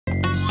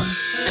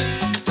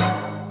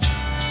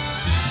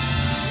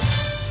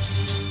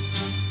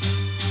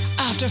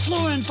After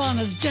Flora and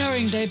Fawna's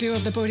daring debut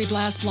of the Booty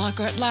Blast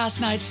blocker at last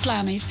night's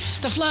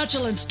Slammys, the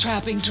flatulence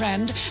trapping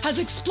trend has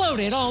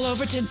exploded all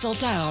over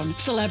Tinseltown.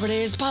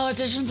 Celebrities,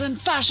 politicians, and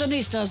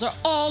fashionistas are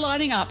all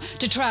lining up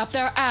to trap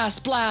their ass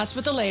blast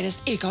with the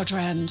latest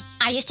eco-trend.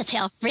 I used to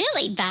feel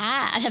really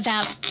bad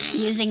about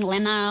using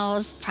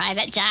limos,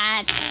 private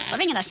jets,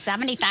 living in a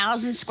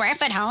 70,000 square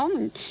foot home,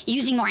 and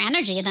using more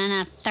energy than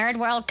a third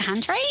world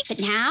country. But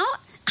now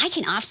I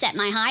can offset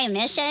my high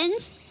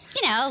emissions,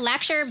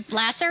 lecture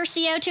lesser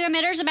CO2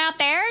 emitters about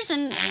theirs,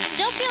 and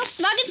still feel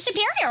smug and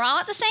superior all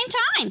at the same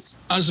time.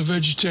 As a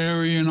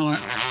vegetarian, I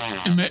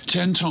emit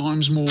 10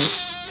 times more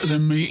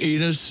than meat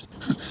eaters.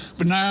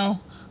 But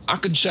now I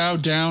can chow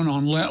down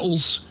on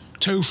lentils,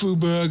 tofu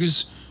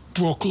burgers,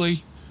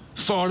 broccoli,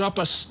 fired up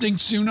a stink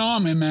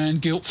tsunami, man,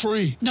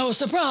 guilt-free. No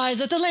surprise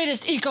that the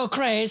latest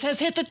eco-craze has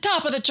hit the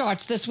top of the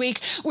charts this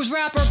week with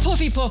rapper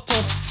Puffy Puff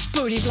Puff's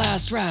Booty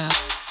Blast rap.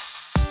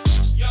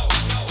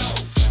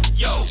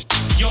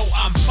 Yo,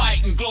 I'm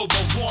fighting global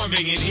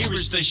warming, and here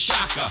is the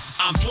shocker.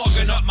 I'm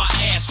plugging up my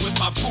ass with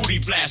my Booty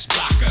Blast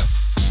blocker.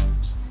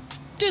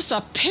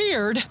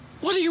 Disappeared?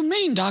 What do you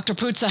mean Dr.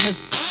 Puzza has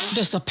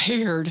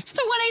disappeared?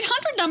 The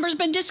 1-800 number's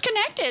been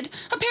disconnected.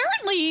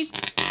 Apparently he's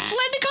fled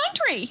the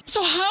country.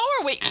 So how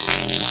are we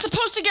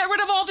supposed to get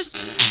rid of all this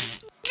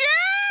gas?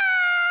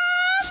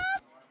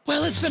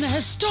 Well, it's been a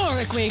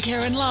historic week here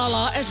in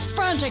Lala as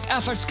frantic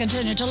efforts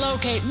continue to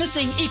locate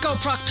missing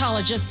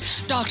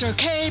eco-proctologist Dr.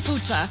 K.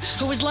 Puzza,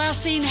 who was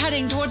last seen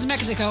heading towards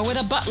Mexico with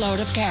a buttload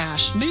of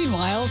cash.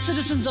 Meanwhile,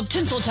 citizens of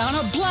Tinseltown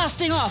are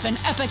blasting off in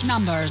epic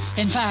numbers.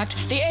 In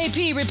fact, the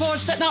AP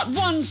reports that not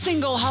one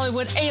single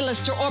Hollywood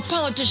A-lister or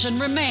politician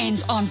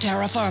remains on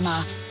terra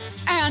firma.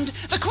 And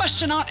the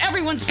question on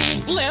everyone's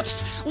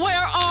lips,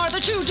 where are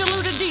the two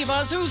deluded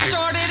divas who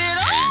started it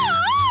all?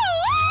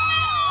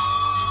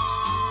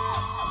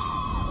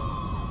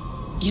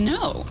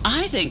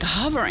 I think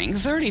hovering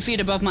 30 feet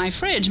above my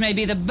fridge may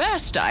be the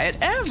best diet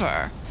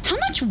ever. How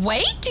much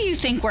weight do you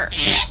think we're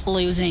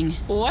losing?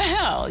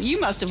 Well, you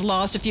must have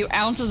lost a few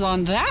ounces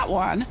on that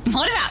one.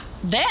 What about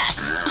this?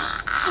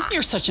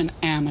 You're such an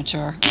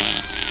amateur.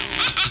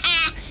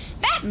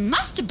 That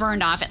must have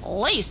burned off at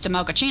least a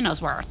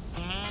mochaccino's worth.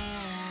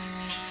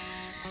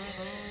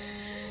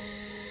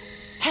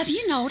 Have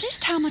you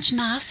noticed how much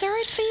nicer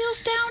it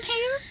feels down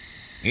here?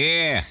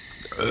 Yeah.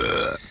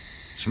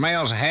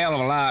 Smells a hell of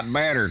a lot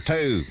better,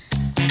 too.